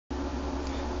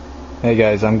Hey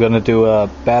guys, I'm gonna do a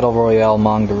Battle Royale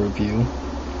manga review.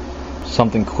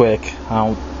 Something quick. I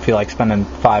don't feel like spending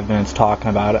 5 minutes talking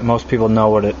about it. Most people know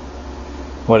what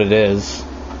it is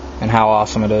and how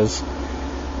awesome it is.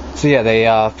 So yeah,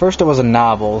 they first it was a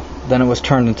novel, then it was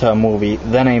turned into a movie,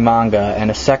 then a manga, and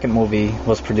a second movie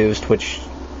was produced, which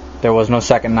there was no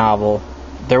second novel.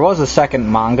 There was a second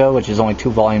manga, which is only 2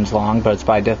 volumes long, but it's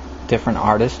by a different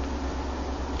artist.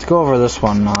 Let's go over this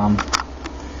one.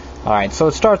 Alright, so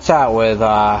it starts out with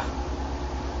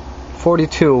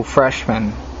 42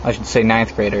 freshmen, I should say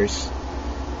 9th graders,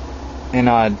 in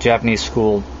a Japanese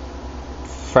school.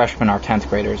 Freshmen are 10th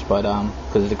graders, but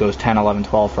because it goes 10, 11,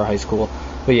 12 for high school.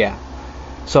 But yeah,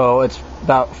 so it's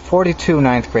about 42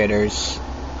 9th graders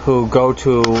who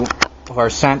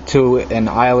are sent to an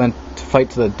island to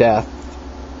fight to the death,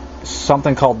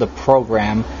 something called the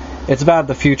program. It's about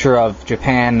the future of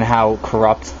Japan and how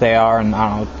corrupt they are, and I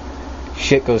don't know,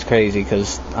 shit goes crazy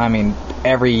because, I mean,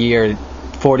 every year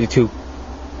 42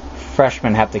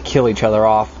 freshmen have to kill each other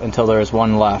off until there is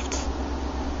one left.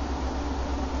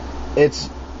 It's a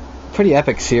pretty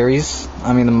epic series.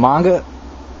 I mean, the manga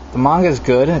is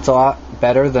good. It's a lot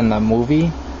better than the movie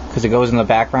because it goes in the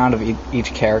background of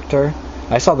each character.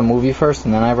 I saw the movie first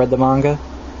and then I read the manga.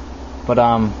 But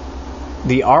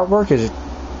the artwork is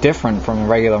different from a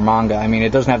regular manga. I mean,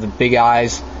 it doesn't have the big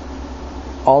eyes,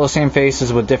 all the same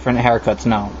faces with different haircuts.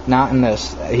 No, not in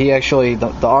this. He actually,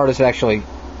 the artist actually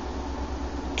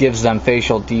gives them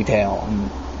facial detail,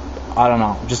 and I don't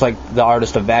know, just like the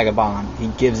artist of Vagabond, he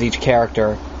gives each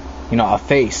character, you know, a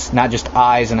face, not just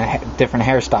eyes and a different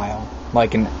hairstyle,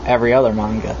 like in every other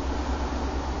manga.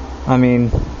 I mean,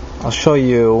 I'm going to show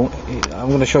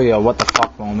you a what the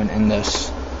fuck moment in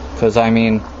this, because I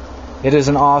mean, it is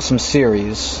an awesome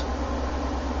series.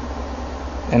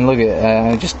 And look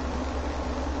at just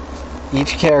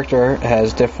each character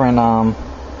has different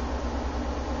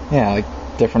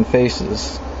different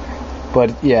faces.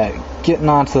 But yeah, getting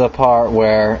on to the part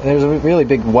where there's a really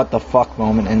big what the fuck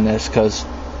moment in this, because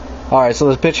alright, so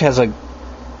this bitch has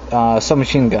a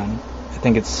submachine gun.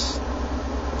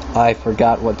 I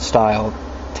forgot what style,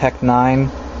 Tech 9.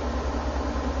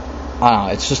 I don't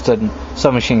know, it's just a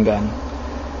submachine gun.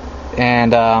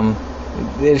 And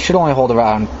it should only hold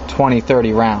around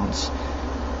 20-30 rounds.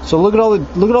 So look at all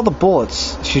the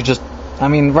bullets. I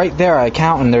mean, right there I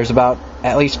count, and there's about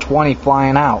at least 20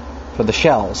 flying out for the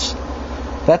shells.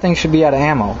 That thing should be out of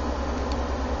ammo,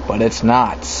 but it's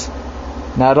not.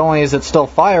 Not only is it still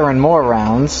firing more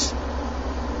rounds,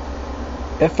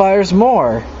 it fires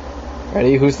more.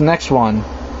 Ready? Who's the next one?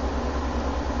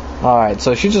 Alright,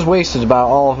 so she just wasted about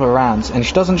all of her rounds, and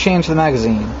she doesn't change the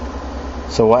magazine.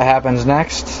 So what happens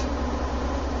next?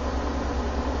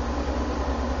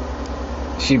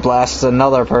 She blasts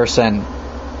another person.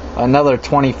 Another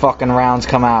 20 fucking rounds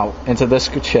come out into this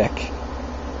chick.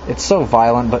 It's so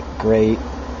violent, but great.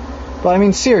 But I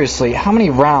mean, seriously, how many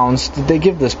rounds did they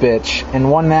give this bitch in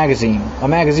one magazine? A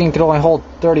magazine could only hold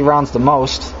 30 rounds the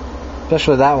most,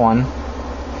 especially that one.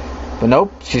 But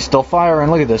nope, she's still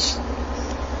firing. Look at this.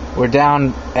 We're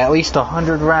down at least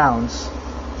 100 rounds.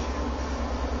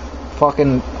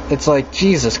 Fucking, it's like,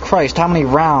 Jesus Christ, how many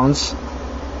rounds?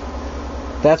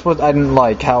 That's what I didn't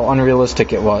like, how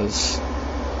unrealistic it was.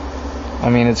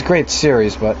 I mean, it's a great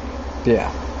series, but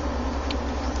yeah.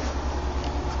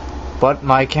 But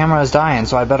my camera is dying,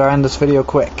 so I better end this video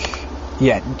quick.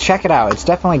 Yeah, check it out. It's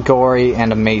definitely gory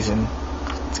and amazing.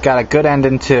 It's got a good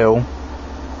ending too.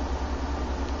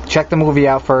 Check the movie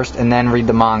out first and then read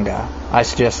the manga. I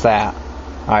suggest that.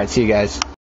 Alright, see you guys.